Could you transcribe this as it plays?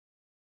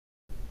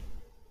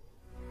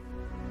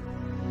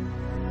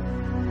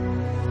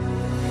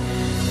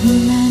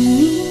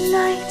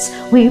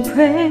we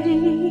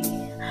pray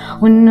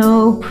with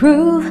no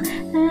proof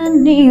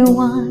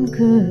anyone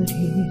could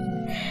hear.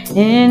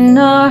 In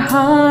our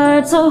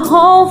hearts a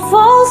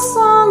hopeful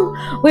song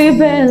we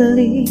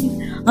barely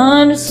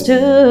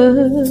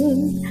understood.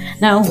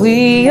 Now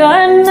we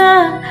are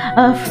not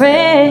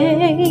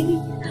afraid,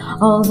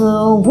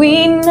 although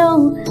we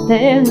know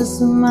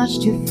there's much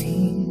to fear.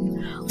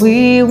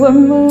 We were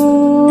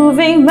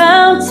moving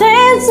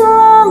mountains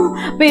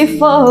long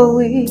before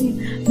we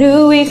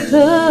knew we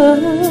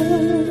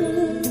could.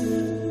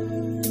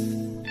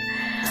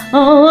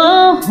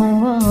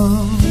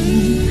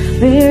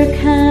 There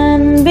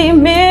can be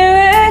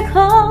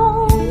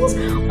miracles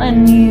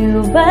when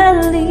you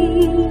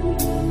believe.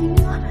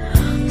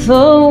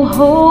 Though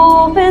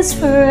hope is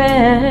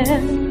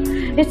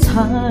frail, it's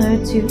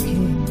hard to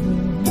keep.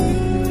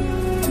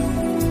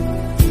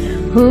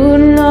 Who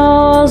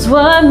knows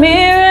what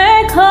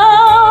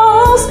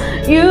miracles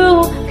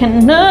you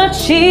can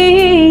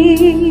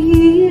achieve?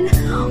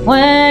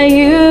 When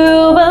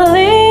you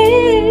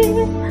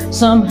believe,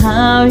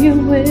 somehow you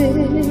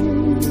will.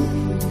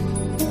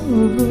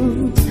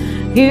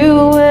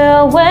 You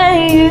will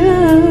when you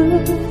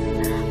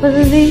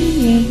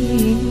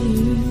believe.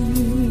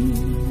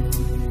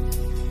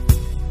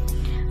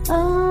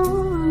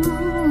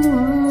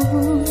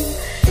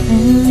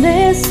 In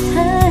this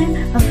time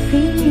of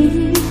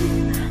fear,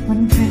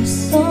 when we're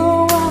so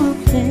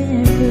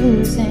often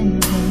losing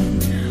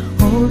pain,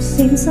 hope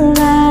seems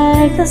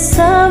like the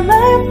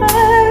summer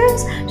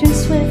birds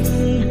just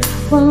swiftly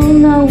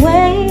blown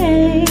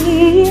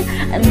away.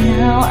 And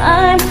now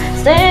I'm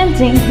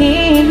standing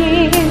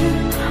here,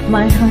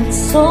 my heart's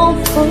so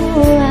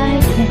full I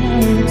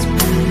can't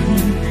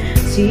explain,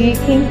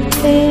 seeking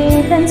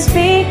faith and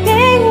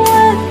speaking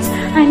words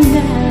I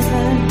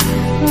never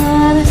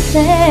thought to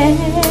say.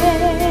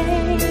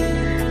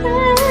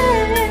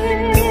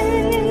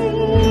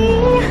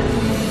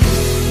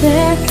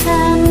 There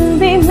can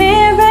be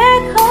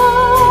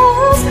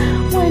miracles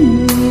when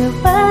you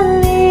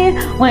believe.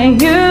 When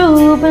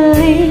you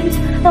believe,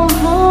 though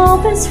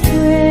hope is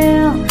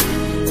frail,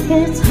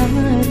 it's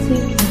hard to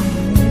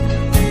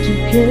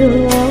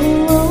kill.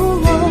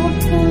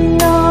 Who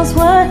knows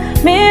what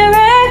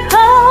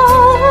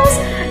miracles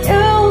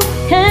you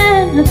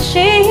can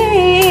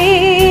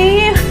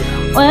achieve?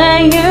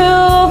 When you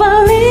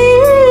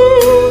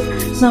believe,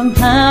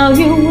 somehow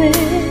you will.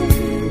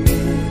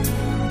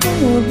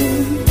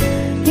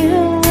 You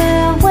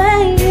will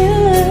when you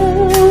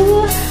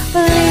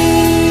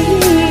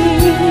believe.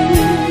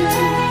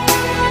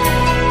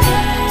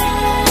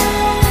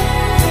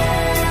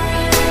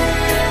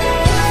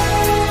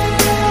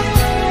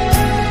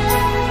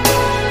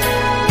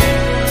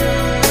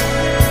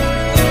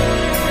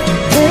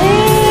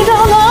 They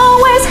don't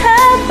always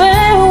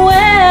happen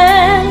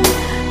when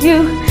you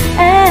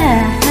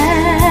ask,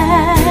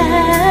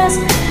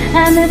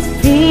 and it's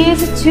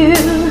easy to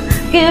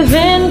give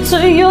in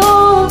to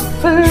your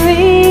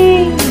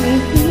free.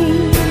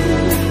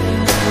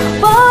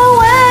 But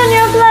when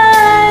you're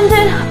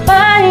blinded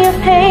by your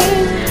pain,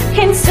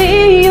 can't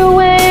see your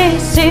way,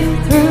 see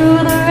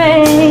through the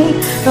rain.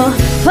 The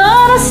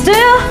thought is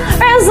still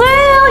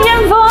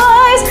resilient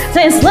voice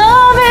says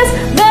love is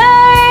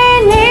very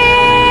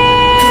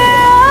near.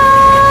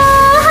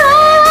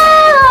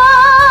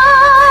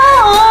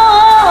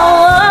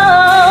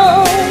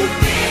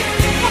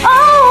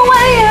 Oh,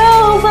 when you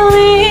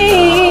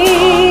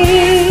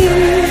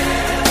believe,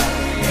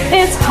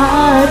 it's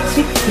hard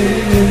to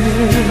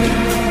keep.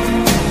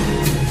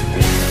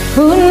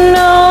 Who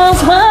knows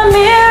what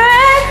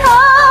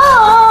miracles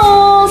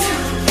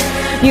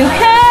you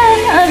can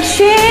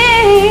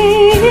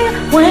achieve?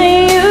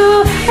 When you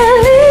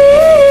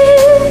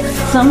believe,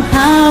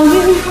 somehow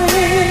you will.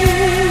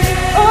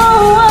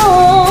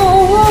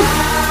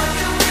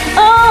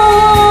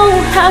 Oh,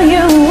 how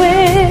you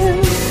will.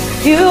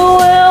 You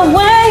will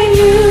when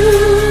you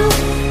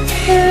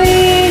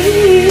believe.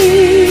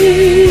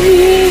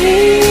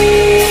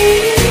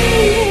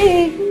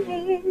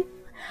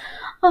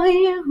 Oh,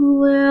 you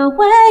will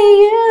when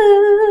you